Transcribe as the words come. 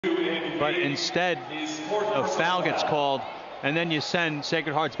but instead a foul gets called, and then you send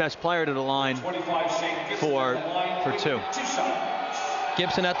Sacred Heart's best player to the line for two.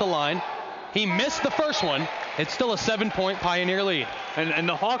 Gibson at the line. He missed the first one. It's still a 7-point Pioneer lead. And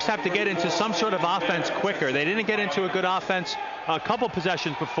the Hawks have to get into some sort of offense quicker. They didn't get into a good offense a couple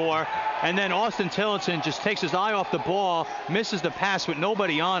possessions before, and then Austin Tillotson just takes his eye off the ball, misses the pass with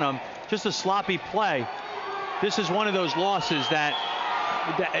nobody on him. Just a sloppy play. This is one of those losses that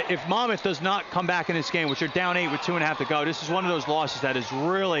if Monmouth does not come back in this game, which are down 8 with 2.5 to go, this is one of those losses that is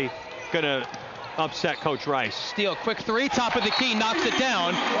really going to upset Coach Rice. Steele, quick three, top of the key, knocks it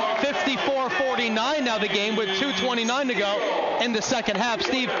down. 54-49 now the game with 2:29 to go in the second half.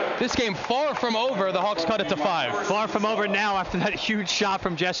 Steve, this game far from over. The Hawks cut it to 5. Far from over now after that huge shot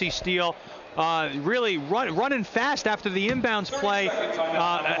from Jesse Steele. Really running fast after the inbounds play,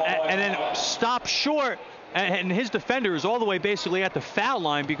 and then stopped short. And his defender is all the way basically at the foul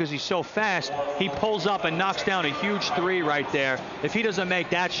line because he's so fast. He pulls up and knocks down a huge three right there. If he doesn't make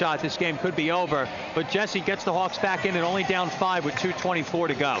that shot, this game could be over. But Jesse gets the Hawks back in and only down 5 with 2:24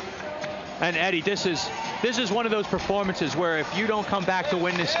 to go. And Eddie, this is one of those performances where if you don't come back to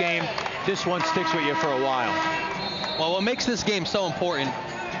win this game, this one sticks with you for a while. Well, what makes this game so important,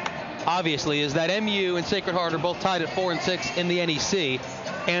 obviously, is that MU and Sacred Heart are both tied at 4 and 6 in the NEC.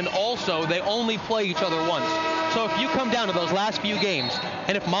 And also, they only play each other once. So if you come down to those last few games,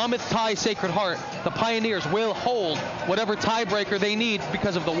 and if Monmouth ties Sacred Heart, the Pioneers will hold whatever tiebreaker they need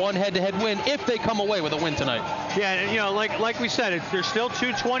because of the one head-to-head win if they come away with a win tonight. Yeah, and, you know, like we said, there's still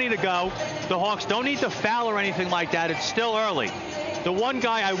 2:20 to go. The Hawks don't need to foul or anything like that. It's still early. The one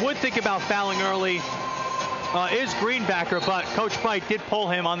guy I would think about fouling early is Greenbacker, but Coach Bike did pull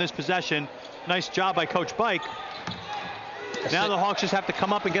him on this possession. Nice job by Coach Bike. Now the Hawks just have to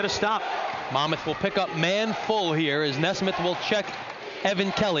come up and get a stop. Monmouth will pick up man full here as Nesmith will check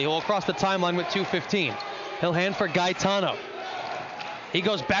Evan Kelly, who will cross the timeline with 2:15. He'll hand for Gaetano. He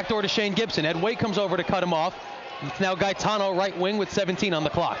goes backdoor to Shane Gibson. Ed Waite comes over to cut him off. It's now Gaetano right wing with 17 on the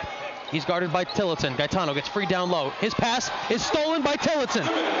clock. He's guarded by Tillotson. Gaetano gets free down low. His pass is stolen by Tillotson.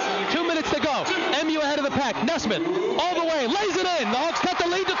 2 minutes to go. MU ahead of the pack. Nesmith all the way, lays it in. The Hawks cut the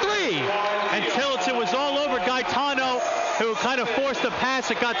lead to 3. And Tillotson was all over Gaetano, who kind of forced the pass.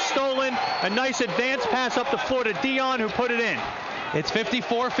 It got stolen. A nice advance pass up the floor to Dion, who put it in. It's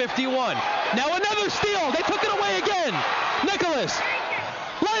 54-51. Now another steal. They took it away again. Nicholas.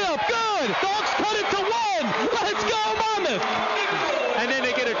 Layup, good. The Hawks cut it to 1. Let's go, Monmouth. And then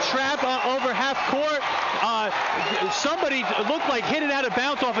they get a trap over half court. Somebody looked like hit it out of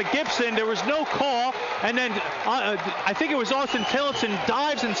bounds off of Gibson. There was no call. And then I think it was Austin Tillotson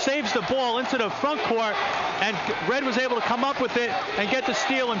dives and saves the ball into the front court. And Red was able to come up with it and get the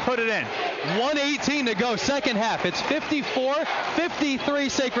steal and put it in. 1:18 to go, second half. It's 54-53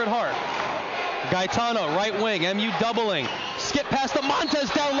 Sacred Heart. Gaetano, right wing, MU doubling. Skip past the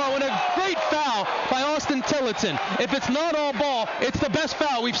Montez down low, and a great foul by Austin Tillotson. If it's not all ball, it's the best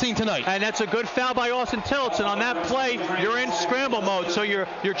foul we've seen tonight. And that's a good foul by Austin Tillotson. On that play, you're in scramble mode, so you're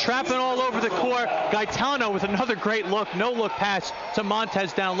trapping all over the court. Gaetano with another great look, no-look pass to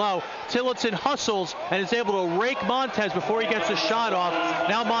Montez down low. Tillotson hustles and is able to rake Montez before he gets the shot off.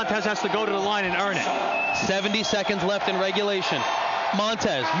 Now Montez has to go to the line and earn it. 70 seconds left in regulation.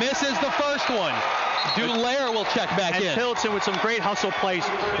 Montez misses the first one. Dulaire will check back in. And Tillotson with some great hustle plays.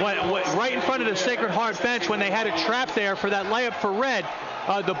 Right in front of the Sacred Heart bench when they had a trap there for that layup for Red.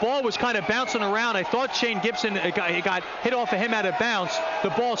 The ball was kind of bouncing around. I thought Shane Gibson got hit off of him out of bounds. The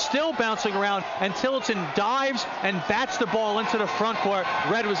ball still bouncing around, and Tillotson dives and bats the ball into the front court.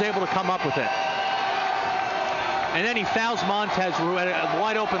 Red was able to come up with it. And then he fouls Montez who had a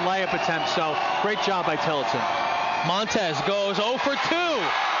wide open layup attempt, so great job by Tillotson. Montez goes 0 for 2.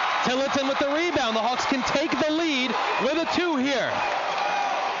 Tillotson with the rebound. The Hawks can take the lead with a 2 here.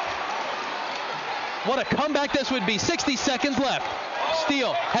 What a comeback this would be. 60 seconds left.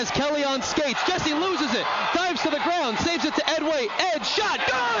 Steele has Kelly on skates. Jesse loses it. Dives to the ground. Saves it to Ed Waite. Ed shot.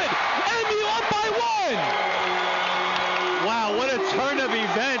 Good! MU up by 1. Wow, what a turn of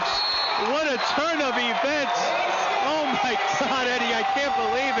events. What a turn of events. Oh my God, Eddie, I can't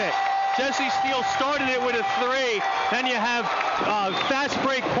believe it. Jesse Steele started it with a 3. Then you have fast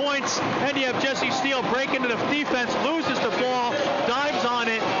break points. Then you have Jesse Steele break into the defense, loses the ball, dives on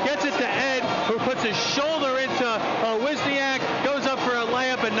it, gets it to Ed, who puts his shoulder into Wisniak, goes up for a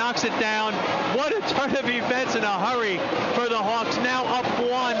layup and knocks it down. What a turn of events in a hurry for the Hawks. Now up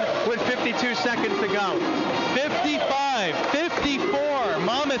 1 with 52 seconds to go. 55-54.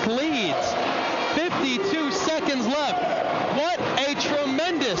 Monmouth leads. 52 seconds left. What a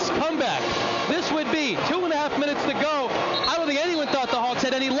tremendous comeback this would be. 2.5 minutes to go. I don't think anyone thought the Hawks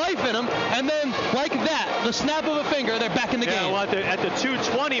had any life in them, and then like that, the snap of a finger, they're back in the game. Well, at the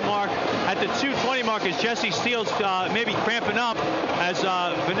 2:20 mark, as Jesse Steele's maybe cramping up, as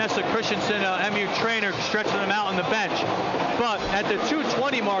Vanessa Christensen, MU trainer, stretching them out on the bench. But at the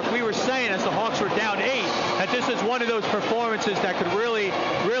 2:20 mark, we were saying, as the Hawks were down 8, that this is one of those performances that could really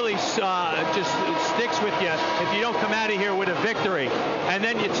just sticks with you if you don't come out of here with a victory. And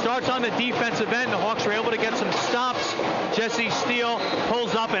then it starts on the defensive end. The Hawks were able to get some stops. Jesse Steele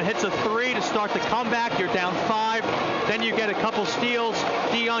pulls up and hits a 3 to start the comeback. You're down 5. Then you get a couple steals.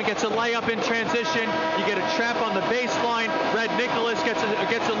 Dion gets a layup in transition. You get a trap on the baseline. Red Nicholas gets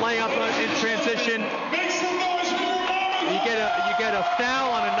a layup in transition. You get a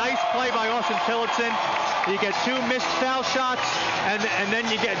foul on a nice play by Austin Tillotson. You get 2 missed foul shots, and then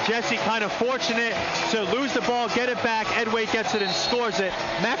you get Jesse kind of fortunate to lose the ball, get it back. Ed Waite gets it and scores it.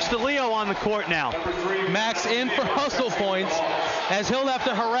 Max DeLeo on the court now. Max in for hustle points, as he'll have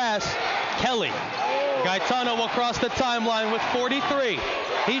to harass Kelly. Gaetano will cross the timeline with 43.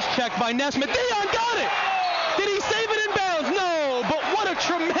 He's checked by Nesmith. Dion got it! Did he save it in bounds? No, but what a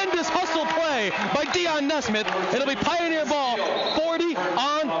tremendous hustle play by Dion Nesmith. It'll be Pioneer ball, 40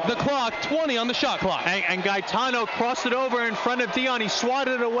 on the clock, 20 on the shot clock. And Gaetano crossed it over in front of Dion. He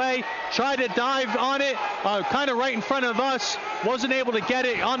swatted it away, tried to dive on it, kind of right in front of us. Wasn't able to get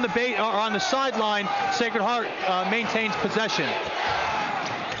it on the sideline. Sacred Heart maintains possession.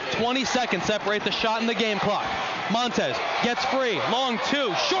 20 seconds separate the shot and the game clock. Montez gets free. Long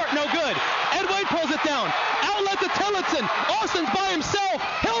 2. Short, no good. Ed Waite pulls it down. Outlet to Tillotson. Austin's by himself.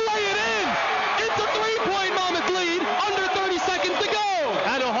 He'll lay it in. It's a 3-point Monmouth lead. Under 30 seconds to go.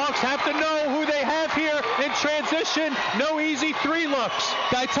 And the Hawks have to know who they have here in transition. No easy 3 looks.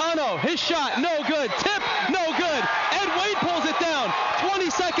 Gaetano, his shot, no good. Tip, no good. Ed Waite pulls it down. 20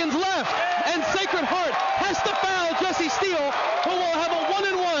 seconds left. And Sacred Heart has to foul Jesse Steele, who will have a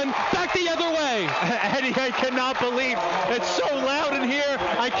 1-and-1 back the other way. Eddie, I cannot believe it's so loud in here.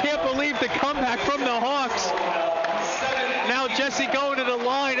 I can't believe the comeback from the Hawks. Now Jesse going to the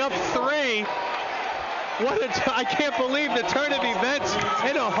line up 3. I can't believe the turn of events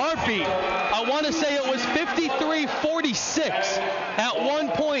in a heartbeat. I want to say it was 53-46 at one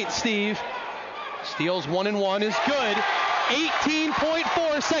point, Steve. Steele's 1-and-1 is good.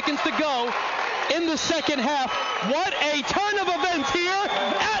 18.4 seconds to go in the second half. What a turn of events here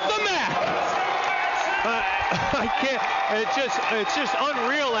at the MAC. I can't. It's just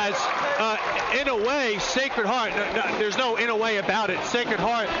unreal. As in a way, Sacred Heart. There's no in a way about it. Sacred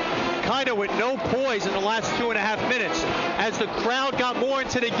Heart, kind of with no poise in the last 2.5 minutes. As the crowd got more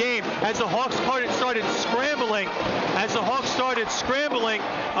into the game, as the Hawks started scrambling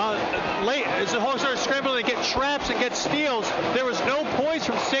to get traps and get steals, there was no poise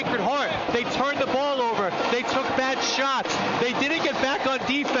from Sacred Heart. They turned the ball over. They took bad shots. They didn't get back on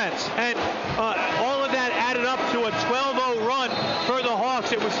defense, and all of that added up to a 12-0 run for the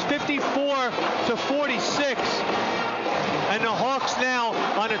Hawks. It was 54-46, and the Hawks now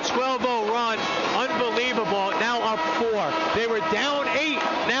on a 12-0 run. Unbelievable. Now up 4. They were down 8.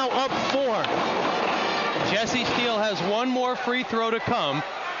 Now up 4. Jesse Steele has one more free throw to come.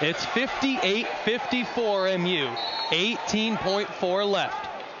 It's 58-54 MU. 18.4 left.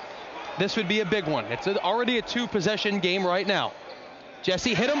 This would be a big one. It's already a 2-possession game right now.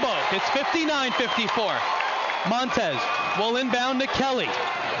 Jesse hit them both. It's 59-54. Montez will inbound to Kelly.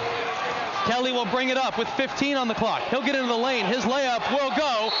 Kelly will bring it up with 15 on the clock. He'll get into the lane. His layup will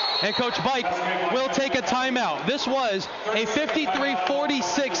go, and Coach Bike will take a timeout. This was a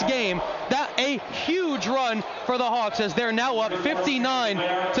 53-46 game. That a huge run for the Hawks, as they're now up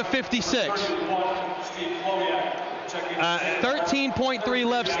 59-56. 13.3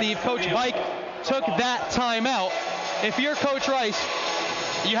 left, Steve. Coach Bike took that timeout. If you're Coach Rice,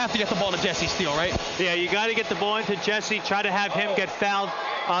 you have to get the ball to Jesse Steele, right? Yeah, you got to get the ball into Jesse, try to have him get fouled.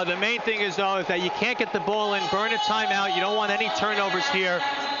 The main thing is, though, is that you can't get the ball in, burn a timeout. You don't want any turnovers here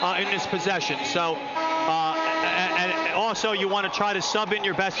in this possession. So, and also you want to try to sub in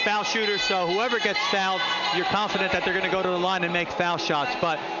your best foul shooter. So whoever gets fouled, you're confident that they're going to go to the line and make foul shots.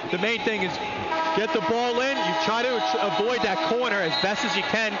 But the main thing is get the ball in. You try to avoid that corner as best as you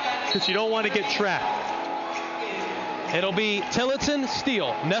can, because you don't want to get trapped. It'll be Tillotson,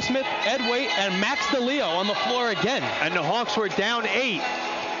 Steele, Nesmith, Ed Waite, and Max DeLeo on the floor again. And the Hawks were down 8.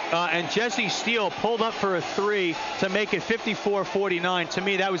 And Jesse Steele pulled up for a 3 to make it 54-49. To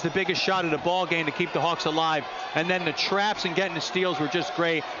me, that was the biggest shot of the ball game to keep the Hawks alive. And then the traps and getting the steals were just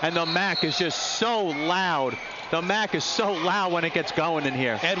great. And the MAC is just so loud. The MAC is so loud when it gets going in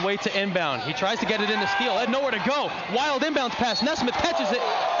here. Ed Waite to inbound. He tries to get it into Steele. Ed nowhere to go. Wild inbounds pass. Nesmith catches it,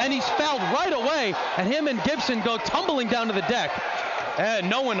 and he's fouled right away. And him and Gibson go tumbling down to the deck. And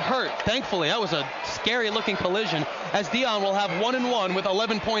no one hurt, thankfully. That was a scary-looking collision, as Dion will have 1-1 with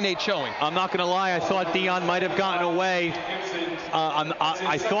 11.8 showing. I'm not going to lie, I thought Dion might have gotten away.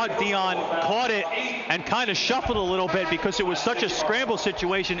 I thought Dion caught it and kind of shuffled a little bit because it was such a scramble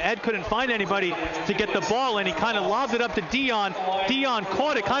situation. Ed couldn't find anybody to get the ball, and he kind of lobbed it up to Dion. Dion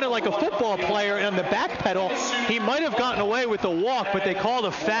caught it kind of like a football player on the back pedal. He might have gotten away with the walk, but they called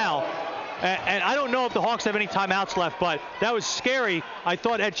a foul. And I don't know if the Hawks have any timeouts left, but that was scary. I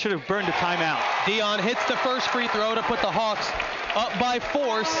thought Ed should have burned a timeout. Dion hits the first free throw to put the Hawks up by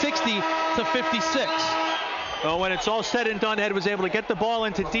 4, 60-56. Well, when it's all said and done, Ed was able to get the ball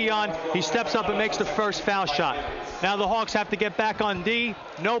into Dion. He steps up and makes the first foul shot. Now the Hawks have to get back on D.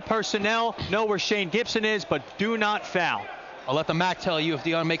 No personnel, know where Shane Gibson is, but do not foul. I'll let the Mac tell you if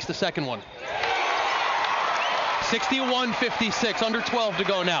Dion makes the second one. 61-56, under 12 to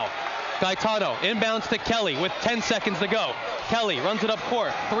go now. Gaetano inbounds to Kelly with 10 seconds to go. Kelly runs it up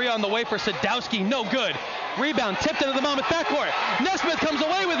court. 3 on the way for Sadowski. No good. Rebound tipped into the Monmouth backcourt. Nesmith comes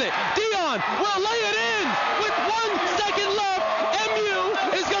away with it. Dion will lay it in with 1 second left. MU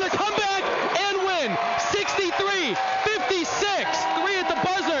is going to come back and win. 63-56. 3 at the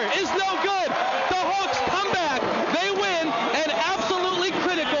buzzer is no good. The Hawks come back. They win an absolutely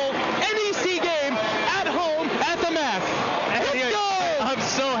critical NEC game at home at the MAC. Let's go! I'm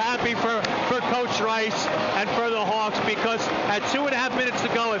so happy for Coach Rice and for the Hawks, because at 2.5 minutes to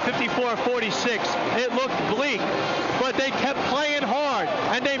go at 54-46, it looked bleak, but they kept playing hard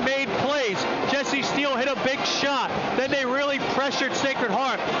and they made plays. Jesse Steele hit a big shot. Then they really pressured Sacred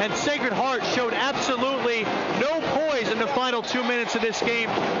Heart, and Sacred Heart showed absolutely no poise in the final 2 minutes of this game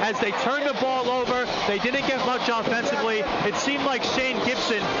as they turned the ball over. They didn't get much offensively. It seemed like Shane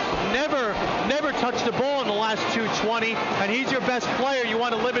Gibson never touched the ball in the last 2:20, and he's your best player. You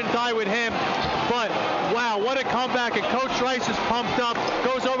want to live and die with him. But wow, what a comeback, and Coach Rice is pumped up,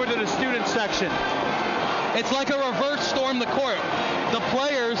 goes over to the student section. It's like a reverse storm the court. The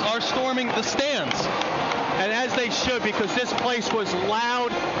players are storming the stands. And as they should, because this place was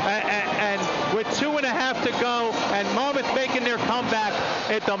loud, and with 2.5 to go, and Monmouth making their comeback,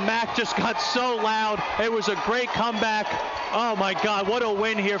 the MAC just got so loud. It was a great comeback. Oh my God, what a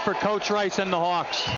win here for Coach Rice and the Hawks.